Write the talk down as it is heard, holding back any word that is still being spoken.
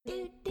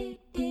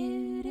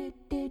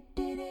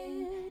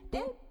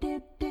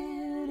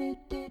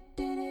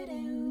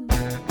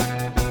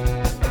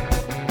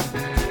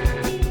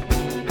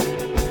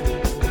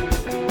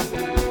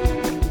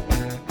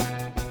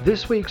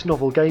This week's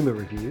Novel Gamer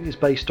review is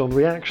based on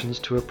reactions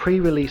to a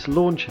pre-release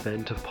launch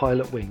event of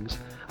Pilot Wings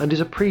and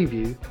is a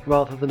preview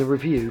rather than a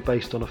review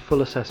based on a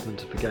full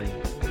assessment of the game.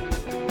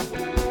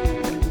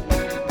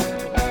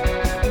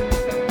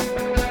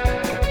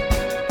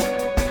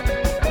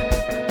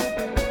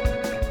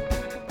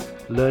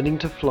 Learning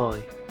to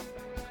Fly,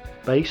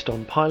 based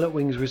on Pilot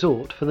Wings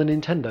Resort for the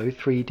Nintendo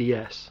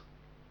 3DS.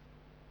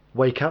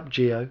 Wake up,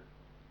 Geo.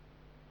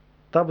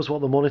 That was what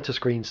the monitor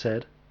screen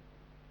said.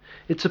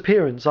 Its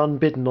appearance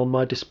unbidden on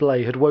my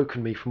display had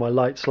woken me from my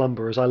light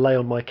slumber as I lay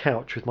on my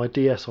couch with my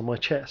DS on my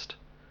chest.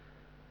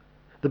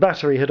 The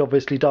battery had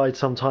obviously died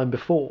some time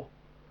before.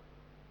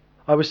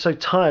 I was so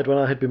tired when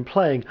I had been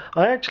playing,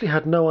 I actually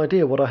had no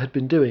idea what I had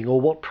been doing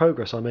or what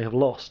progress I may have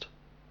lost.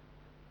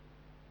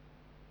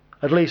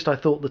 At least I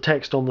thought the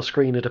text on the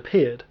screen had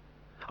appeared.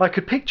 I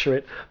could picture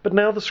it, but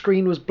now the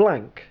screen was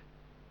blank.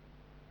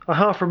 I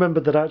half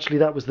remembered that actually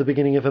that was the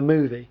beginning of a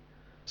movie,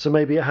 so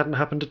maybe it hadn't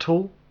happened at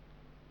all.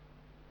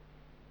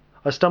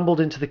 I stumbled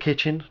into the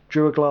kitchen,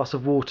 drew a glass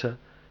of water,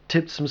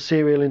 tipped some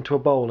cereal into a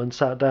bowl and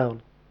sat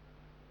down.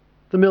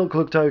 The milk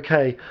looked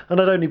okay,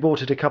 and I'd only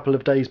bought it a couple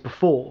of days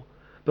before,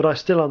 but I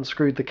still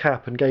unscrewed the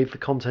cap and gave the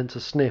contents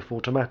a sniff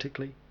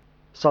automatically.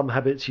 Some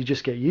habits you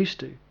just get used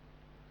to.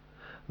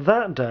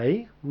 That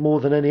day,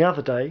 more than any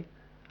other day,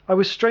 I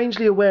was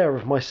strangely aware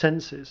of my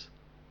senses.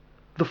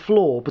 The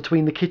floor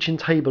between the kitchen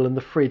table and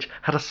the fridge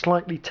had a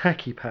slightly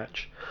tacky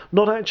patch,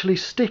 not actually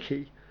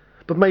sticky,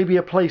 but maybe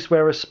a place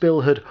where a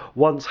spill had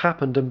once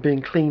happened and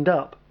been cleaned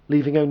up,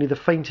 leaving only the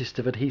faintest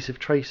of adhesive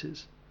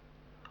traces.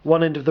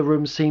 One end of the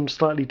room seemed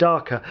slightly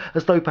darker,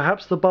 as though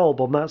perhaps the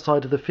bulb on that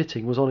side of the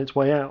fitting was on its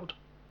way out.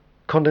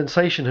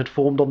 Condensation had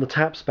formed on the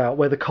tap spout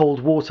where the cold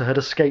water had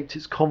escaped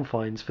its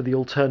confines for the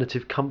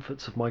alternative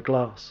comforts of my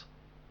glass.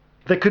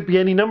 There could be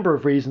any number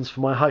of reasons for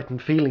my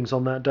heightened feelings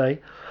on that day,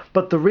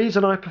 but the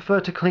reason I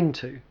prefer to cling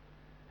to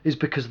is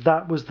because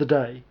that was the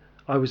day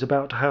I was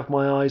about to have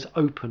my eyes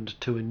opened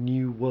to a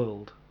new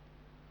world.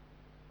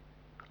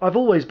 I've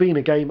always been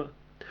a gamer.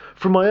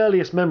 From my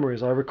earliest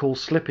memories I recall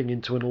slipping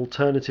into an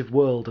alternative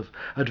world of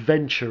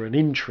adventure and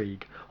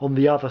intrigue on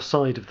the other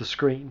side of the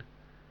screen.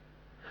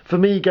 For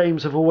me,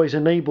 games have always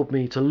enabled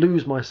me to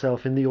lose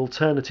myself in the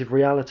alternative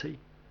reality,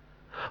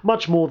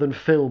 much more than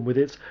film with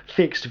its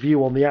fixed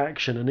view on the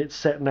action and its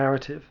set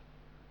narrative.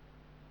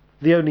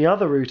 The only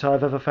other route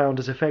I've ever found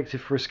as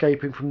effective for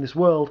escaping from this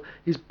world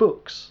is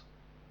books.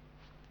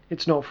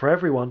 It's not for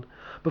everyone,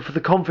 but for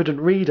the confident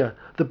reader,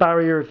 the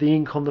barrier of the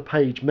ink on the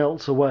page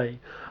melts away,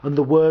 and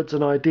the words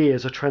and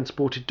ideas are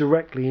transported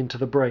directly into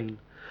the brain,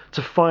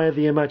 to fire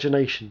the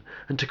imagination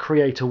and to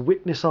create a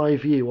witness-eye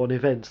view on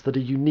events that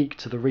are unique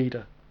to the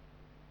reader.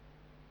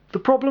 The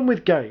problem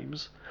with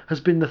games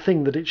has been the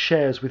thing that it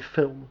shares with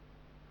film: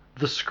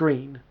 the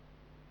screen.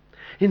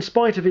 In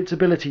spite of its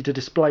ability to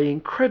display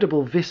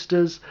incredible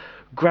vistas,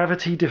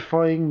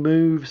 gravity-defying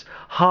moves,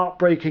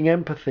 heartbreaking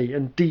empathy,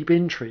 and deep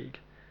intrigue,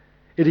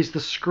 it is the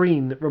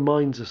screen that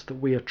reminds us that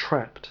we are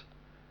trapped.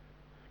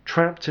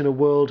 Trapped in a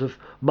world of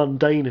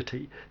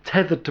mundanity,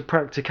 tethered to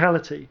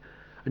practicality,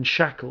 and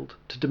shackled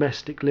to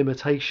domestic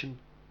limitation.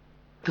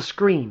 The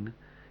screen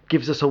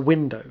gives us a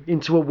window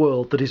into a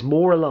world that is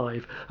more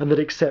alive and that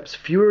accepts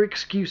fewer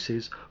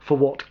excuses for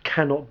what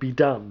cannot be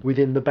done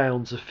within the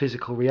bounds of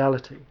physical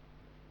reality.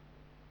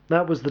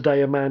 That was the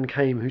day a man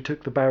came who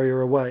took the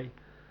barrier away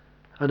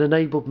and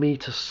enabled me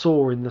to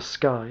soar in the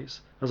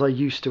skies as I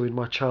used to in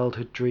my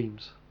childhood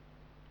dreams.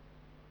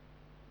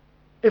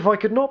 If I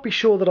could not be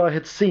sure that I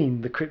had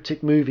seen the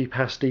cryptic movie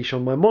pastiche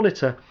on my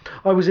monitor,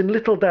 I was in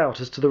little doubt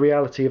as to the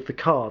reality of the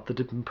card that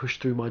had been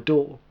pushed through my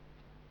door.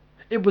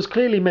 It was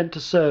clearly meant to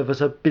serve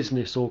as a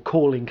business or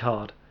calling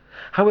card.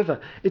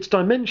 However, its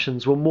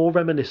dimensions were more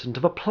reminiscent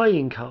of a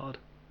playing card.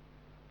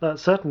 That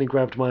certainly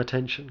grabbed my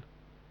attention.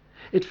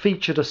 It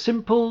featured a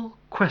simple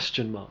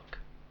question mark.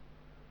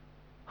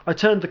 I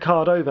turned the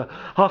card over,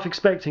 half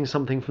expecting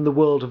something from the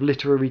world of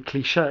literary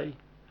cliché.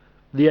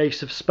 The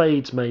ace of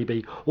spades,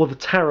 maybe, or the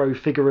tarot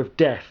figure of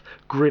death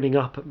grinning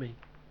up at me.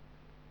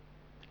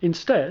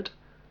 Instead,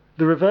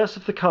 the reverse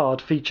of the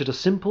card featured a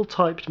simple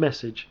typed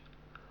message,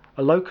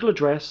 a local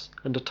address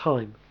and a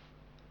time.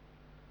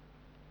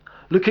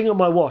 Looking at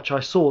my watch, I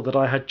saw that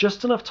I had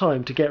just enough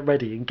time to get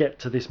ready and get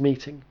to this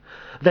meeting.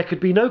 There could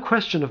be no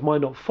question of my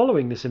not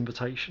following this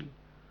invitation.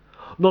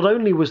 Not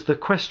only was the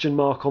question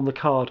mark on the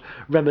card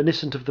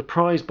reminiscent of the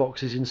prize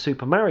boxes in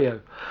Super Mario,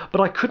 but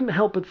I couldn't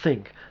help but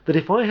think that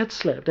if I had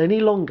slept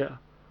any longer,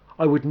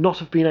 I would not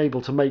have been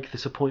able to make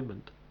this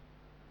appointment.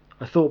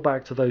 I thought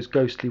back to those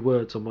ghostly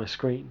words on my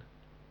screen.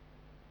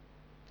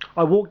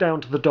 I walked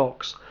down to the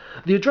docks.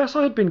 The address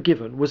I had been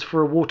given was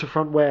for a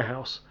waterfront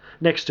warehouse,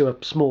 next to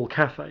a small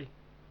cafe.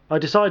 I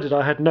decided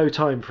I had no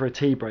time for a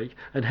tea break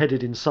and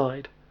headed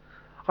inside.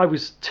 I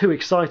was too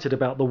excited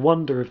about the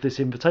wonder of this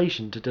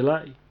invitation to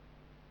delay.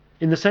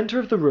 In the centre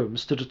of the room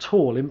stood a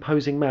tall,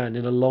 imposing man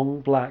in a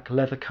long black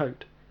leather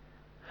coat.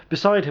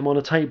 Beside him on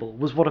a table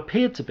was what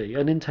appeared to be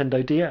a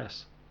Nintendo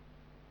DS.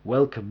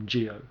 "Welcome,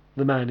 Geo,"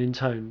 the man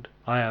intoned.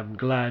 "I am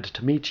glad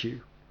to meet you.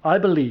 I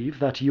believe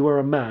that you are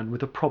a man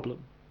with a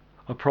problem.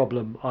 A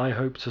problem I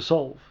hope to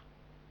solve.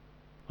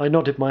 I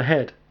nodded my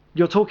head.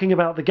 You're talking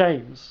about the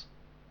games?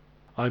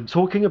 I'm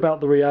talking about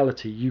the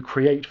reality you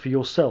create for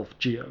yourself,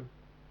 Geo.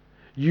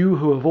 You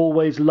who have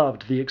always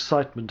loved the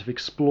excitement of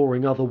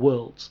exploring other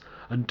worlds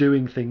and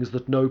doing things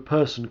that no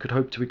person could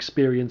hope to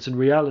experience in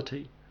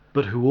reality,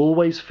 but who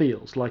always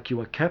feels like you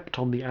are kept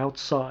on the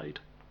outside.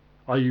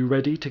 Are you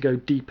ready to go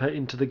deeper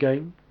into the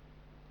game?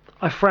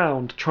 I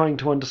frowned, trying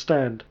to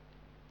understand.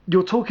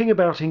 You're talking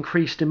about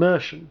increased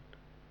immersion.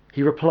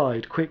 He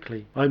replied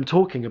quickly. I'm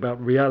talking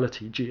about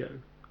reality, Geo.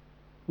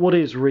 What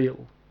is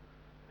real?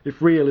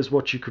 If real is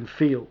what you can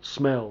feel,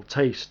 smell,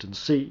 taste, and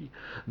see,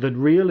 then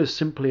real is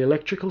simply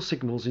electrical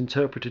signals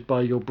interpreted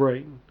by your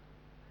brain.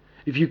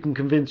 If you can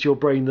convince your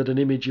brain that an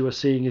image you are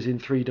seeing is in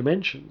 3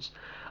 dimensions,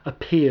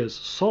 appears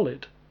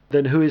solid,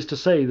 then who is to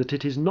say that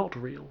it is not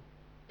real?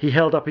 He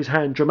held up his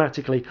hand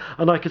dramatically,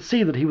 and I could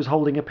see that he was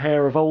holding a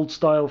pair of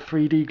old-style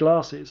 3D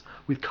glasses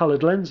with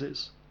coloured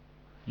lenses.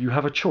 You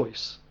have a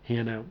choice, he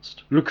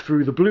announced. Look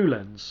through the blue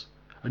lens,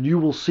 and you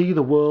will see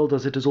the world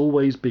as it has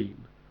always been.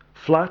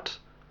 Flat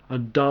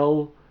and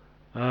dull,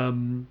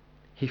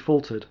 he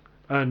faltered,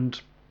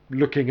 and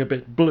looking a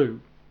bit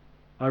blue.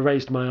 I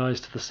raised my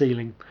eyes to the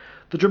ceiling.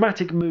 The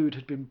dramatic mood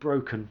had been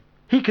broken.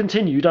 He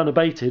continued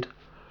unabated.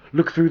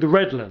 Look through the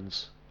red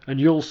lens,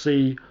 and you'll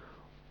see,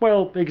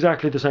 well,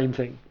 exactly the same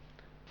thing.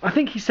 I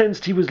think he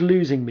sensed he was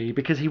losing me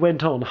because he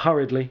went on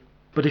hurriedly.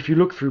 But if you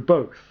look through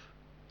both,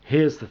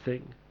 here's the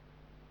thing.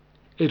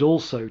 It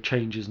also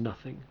changes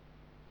nothing.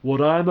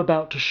 What I am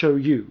about to show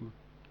you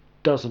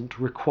doesn't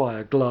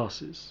require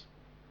glasses.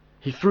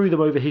 He threw them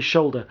over his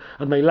shoulder,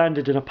 and they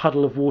landed in a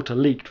puddle of water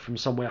leaked from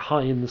somewhere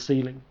high in the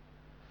ceiling.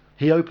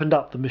 He opened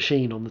up the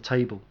machine on the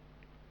table.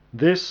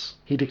 This,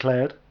 he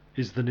declared,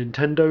 is the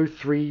Nintendo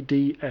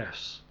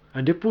 3DS,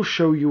 and it will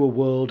show you a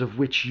world of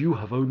which you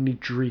have only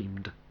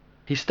dreamed.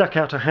 He stuck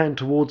out a hand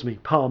towards me,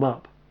 palm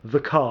up. The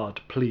card,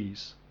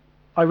 please.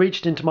 I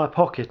reached into my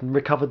pocket and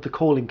recovered the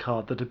calling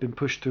card that had been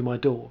pushed through my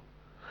door.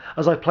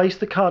 As I placed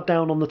the card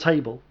down on the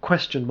table,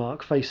 question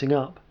mark facing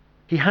up,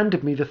 he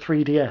handed me the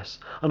 3DS,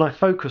 and I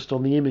focused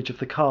on the image of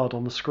the card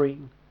on the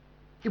screen.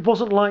 It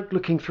wasn't like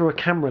looking through a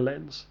camera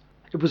lens.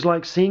 It was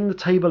like seeing the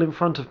table in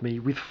front of me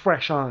with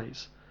fresh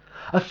eyes.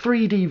 A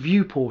 3D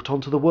viewport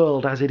onto the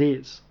world as it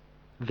is.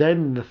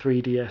 Then the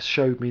 3DS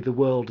showed me the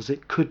world as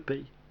it could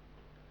be.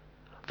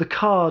 The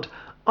card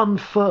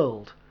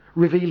unfurled,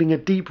 revealing a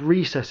deep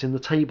recess in the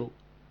table.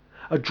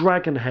 A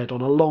dragon head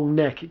on a long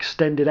neck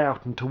extended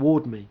out and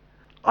toward me.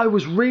 I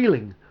was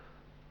reeling.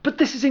 But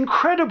this is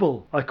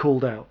incredible, I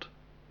called out.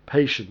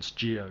 Patience,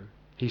 Geo,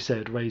 he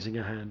said, raising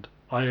a hand.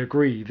 I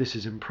agree this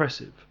is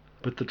impressive,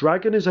 but the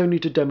dragon is only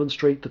to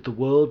demonstrate that the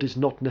world is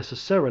not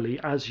necessarily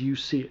as you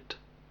see it.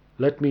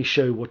 Let me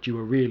show what you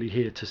are really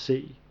here to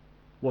see,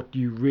 what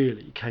you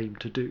really came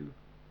to do.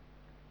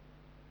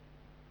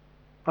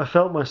 I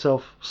felt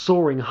myself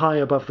soaring high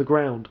above the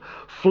ground,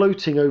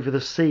 floating over the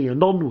sea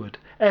and onward,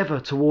 ever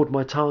toward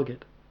my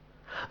target.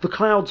 The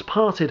clouds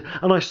parted,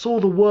 and I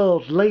saw the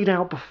world laid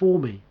out before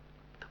me.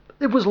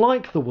 It was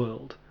like the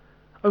world,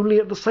 only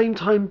at the same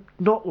time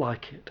not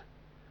like it.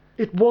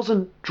 It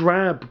wasn't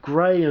drab,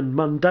 grey and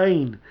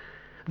mundane.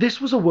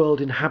 This was a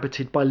world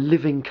inhabited by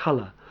living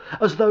colour,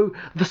 as though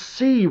the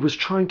sea was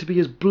trying to be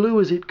as blue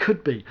as it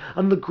could be,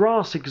 and the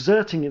grass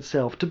exerting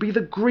itself to be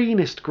the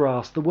greenest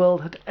grass the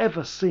world had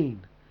ever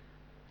seen.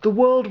 The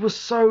world was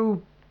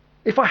so...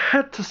 If I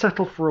had to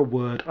settle for a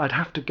word, I'd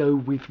have to go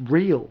with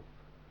real.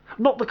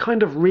 Not the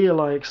kind of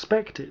real I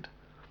expected.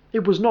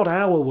 It was not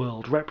our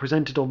world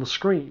represented on the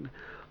screen.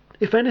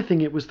 If anything,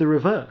 it was the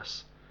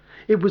reverse.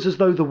 It was as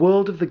though the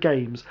world of the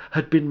games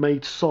had been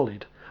made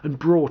solid and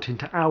brought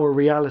into our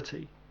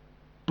reality.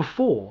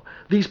 Before,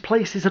 these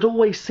places had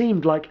always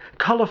seemed like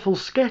colourful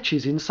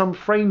sketches in some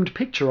framed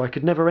picture I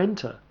could never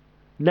enter.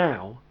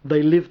 Now,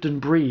 they lived and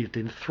breathed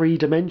in 3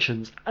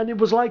 dimensions, and it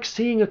was like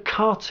seeing a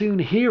cartoon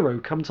hero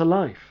come to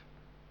life.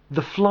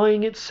 The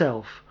flying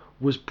itself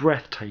was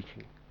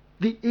breathtaking.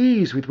 The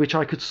ease with which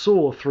I could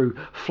soar through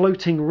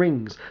floating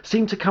rings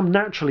seemed to come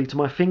naturally to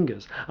my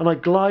fingers, and I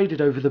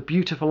glided over the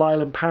beautiful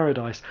island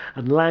paradise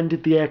and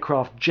landed the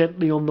aircraft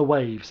gently on the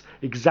waves,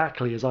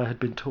 exactly as I had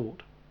been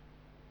taught.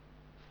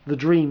 The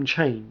dream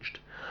changed,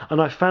 and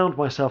I found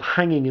myself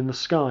hanging in the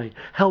sky,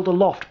 held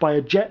aloft by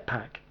a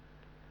jetpack.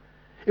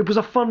 It was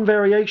a fun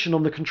variation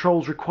on the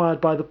controls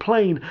required by the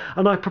plane,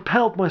 and I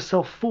propelled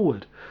myself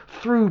forward,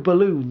 through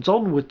balloons,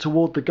 onward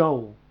toward the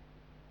goal.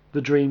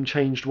 The dream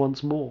changed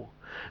once more.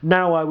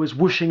 Now I was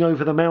whooshing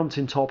over the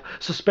mountaintop,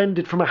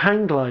 suspended from a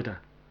hang glider.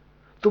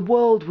 The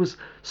world was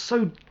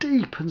so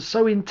deep and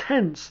so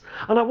intense,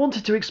 and I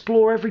wanted to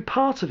explore every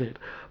part of it,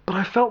 but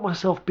I felt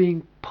myself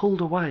being pulled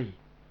away.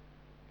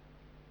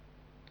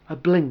 I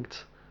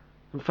blinked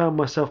and found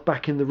myself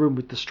back in the room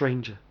with the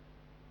stranger.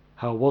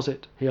 "How was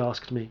it?" he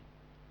asked me.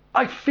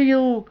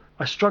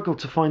 I struggled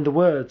to find the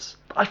words.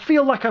 I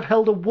feel like I've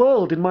held a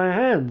world in my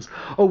hands,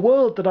 a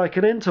world that I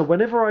can enter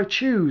whenever I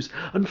choose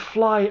and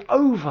fly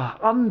over,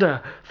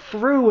 under,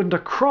 through and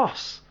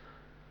across.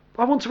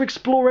 I want to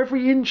explore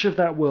every inch of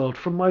that world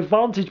from my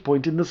vantage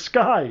point in the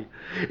sky.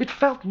 It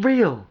felt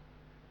real.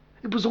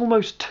 It was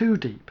almost too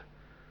deep.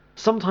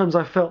 Sometimes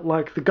I felt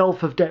like the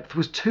gulf of depth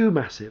was too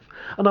massive,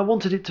 and I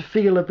wanted it to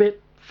feel a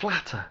bit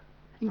flatter.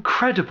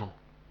 Incredible.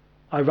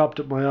 I rubbed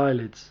at my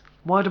eyelids.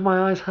 Why do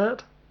my eyes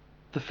hurt?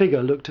 The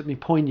figure looked at me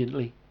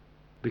poignantly.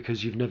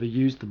 Because you've never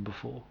used them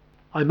before.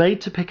 I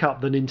made to pick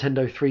up the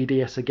Nintendo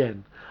 3DS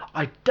again.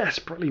 I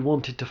desperately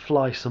wanted to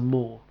fly some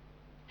more.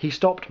 He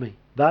stopped me.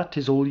 That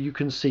is all you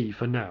can see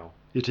for now.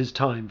 It is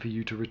time for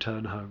you to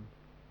return home.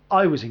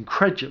 I was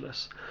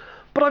incredulous.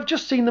 But I've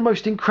just seen the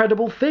most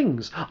incredible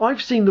things.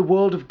 I've seen the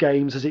world of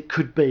games as it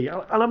could be,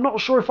 and I'm not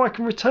sure if I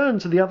can return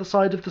to the other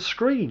side of the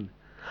screen.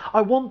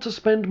 I want to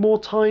spend more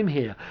time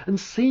here, and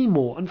see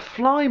more, and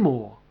fly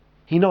more.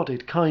 He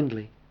nodded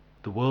kindly.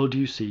 The world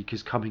you seek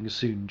is coming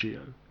soon,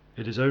 Geo.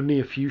 It is only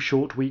a few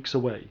short weeks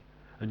away,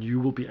 and you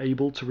will be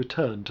able to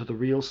return to the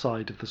real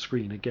side of the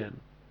screen again.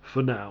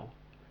 For now,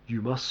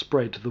 you must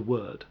spread the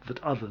word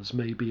that others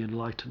may be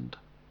enlightened.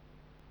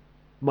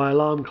 My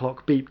alarm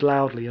clock beeped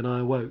loudly and I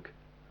awoke.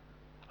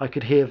 I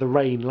could hear the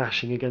rain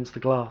lashing against the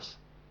glass.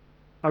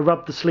 I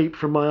rubbed the sleep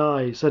from my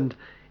eyes, and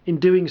in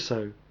doing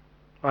so,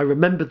 I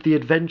remembered the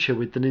adventure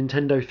with the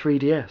Nintendo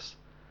 3DS.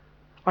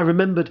 I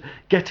remembered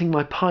getting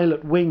my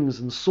pilot wings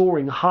and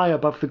soaring high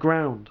above the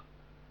ground.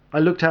 I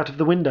looked out of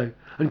the window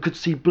and could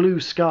see blue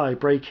sky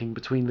breaking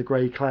between the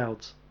grey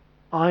clouds.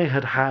 I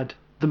had had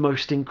the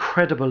most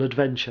incredible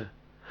adventure,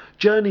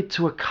 journeyed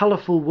to a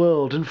colourful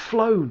world and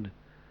flown,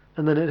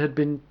 and then it had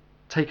been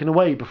taken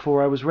away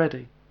before I was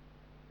ready,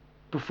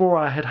 before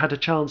I had had a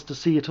chance to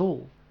see it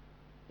all.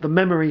 The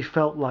memory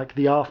felt like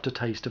the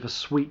aftertaste of a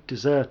sweet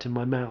dessert in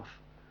my mouth.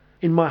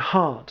 In my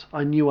heart,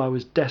 I knew I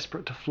was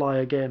desperate to fly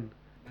again.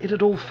 It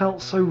had all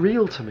felt so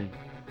real to me.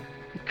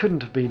 It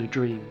couldn't have been a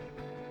dream.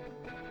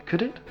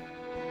 Could it?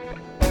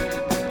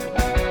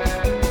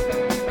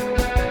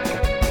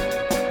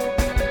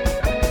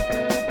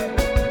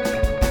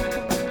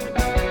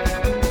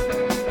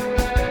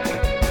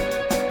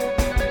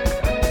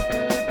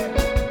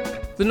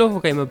 The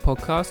Novel Gamer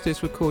podcast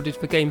is recorded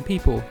for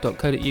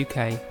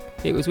GamePeople.co.uk.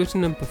 It was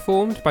written and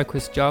performed by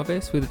Chris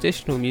Jarvis with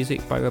additional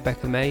music by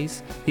Rebecca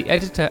Mays. The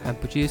editor and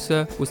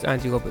producer was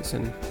Andy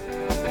Robertson.